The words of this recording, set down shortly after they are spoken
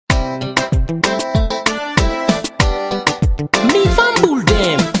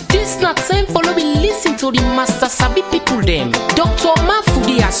to the master sabi people them. Dr.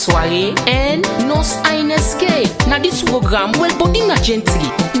 Mafudia soirée and Nurse INSK. Now this program well body na gently.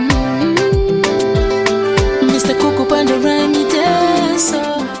 Mr. Coco Pandarami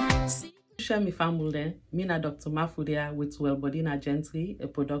Share me family then. Me na Dr. Mafudia with Well Bodi na Gently, a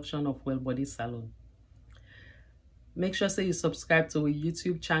production of Well Bodi Salone. Make sure say you subscribe to our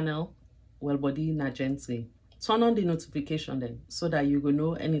YouTube channel, Well Bodi na Gently. Turn on the notification then so that you will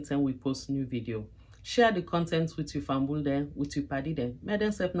know anytime we post new video. Share the content with your family then, with your party then. May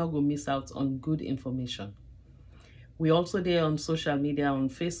themselves not go miss out on good information. We also there on social media on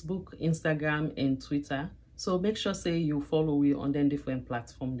Facebook, Instagram, and Twitter. So make sure say you follow we on them different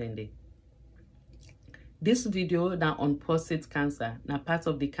platforms then they. This video now on prostate cancer, now part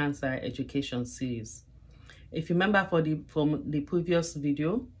of the cancer education series. If you remember from the previous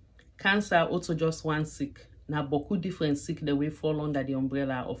video, cancer also just one sick. Now beaucoup different sick the way fall under the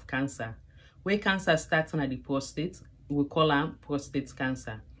umbrella of cancer. Where cancer starts at the prostate, we call them prostate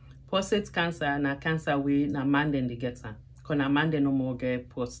cancer. Prostate cancer na cancer way na man then they get her. Cause na man then no more get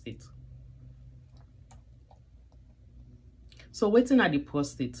prostate. So waiting at the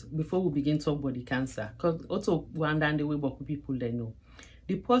prostate before we begin to talk about the cancer, because also one and the way but people they know.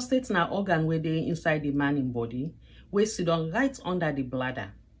 The prostate na organ where they inside the man body, where sit on right under the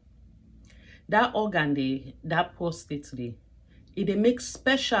bladder. That organ they, that prostate they make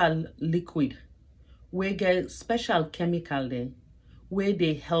special liquid, where get special chemical there, where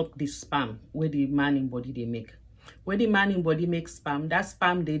they help the sperm, where the man body they make. Where the man body makes sperm, that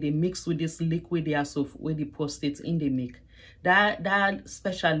sperm they mix with this liquid they so where the prostate in they make. That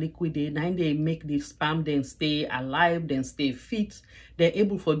special liquid they make the sperm then stay alive, then stay fit. They're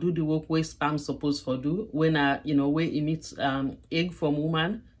able to do the work where sperm supposed to do. When where emits egg from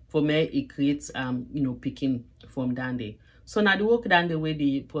woman, for me it creates picking from down there. So now the work down the way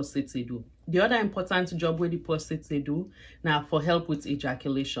the prostate they do. The other important job where the prostate they do now for help with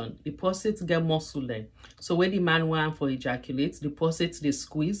ejaculation. The prostate get muscle then. So when the man want for ejaculate, the prostate they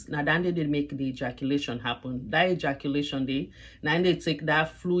squeeze. Now then they make the ejaculation happen. That ejaculation now they take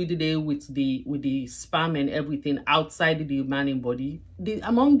that fluid with the sperm and everything outside the man body.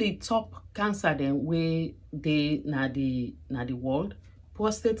 Among the top cancer then where they the world,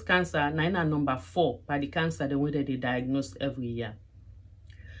 prostate cancer na number 4 by the cancer the way that they diagnose every year.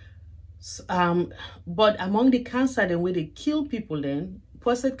 But among the cancer then where they kill people then,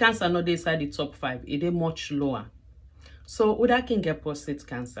 prostate cancer not inside the top 5. It is much lower. So who that can get prostate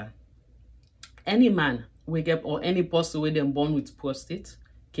cancer? Any man we get or any person where them born with prostate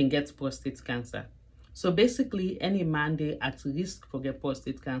can get prostate cancer. So basically any man they at risk for get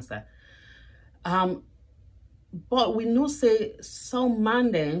prostate cancer. But we know say some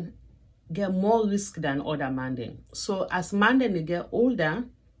man then get more risk than other man then. So as man then they get older,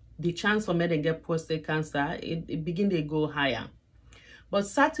 the chance for men to get prostate cancer, it begin to go higher. But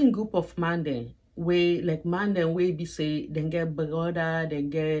certain group of man then, where like man then where be say, then get brother, then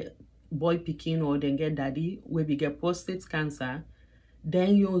get boy picking or then get daddy, where we get prostate cancer,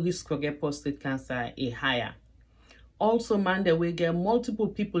 then your risk for get prostate cancer is higher. Also man that we get multiple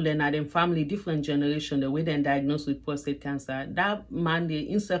people then at them family, different generation, the way they diagnosed with prostate cancer, that man they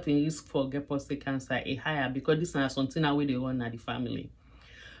himself in risk for get prostate cancer is higher because this is something that way they run at the family.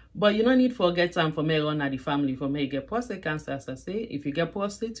 But you don't need to forget time for me run at the family for me get prostate cancer. As I say, if you get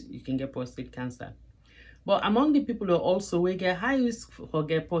prostate, you can get prostate cancer. But among the people who also we get high risk for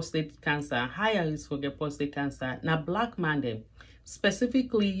get prostate cancer, higher risk for get prostate cancer, now black man them.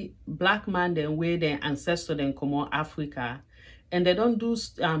 Specifically black man them where their ancestors then come out Africa and they don't do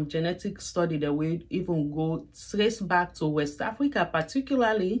genetic study that we even go trace back to West Africa,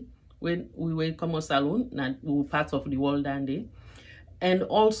 particularly when we were come on Salone, now we were part of the world and day. And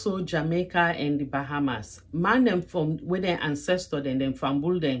also Jamaica and the Bahamas. Man them from where their ancestors then from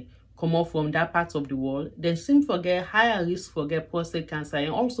Bulden come off from that part of the world, they seem to get higher risk for get prostate cancer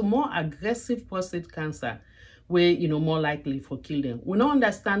and also more aggressive prostate cancer, where more likely for kill them. We don't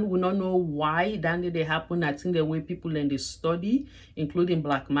understand, we don't know why then they happen. I think the way people then they study, including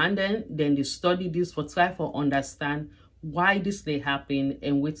black man then they study this for try for understand why this they happen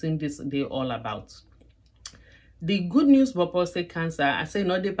and what this they all about. The good news about prostate cancer, I say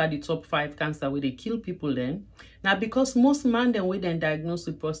not they by the top 5 cancer where they kill people then. Now because most men then when they diagnosed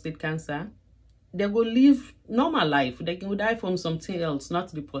with prostate cancer, they will live normal life. They can die from something else,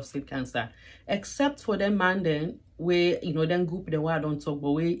 not the prostate cancer. Except for them man then where then group the way I don't talk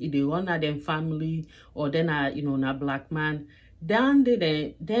but where they run at them family or then a black man, then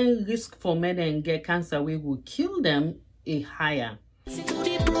they risk for men and get cancer where will kill them a higher. Listen to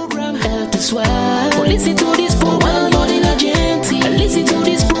the program, health is well. Listen to this program.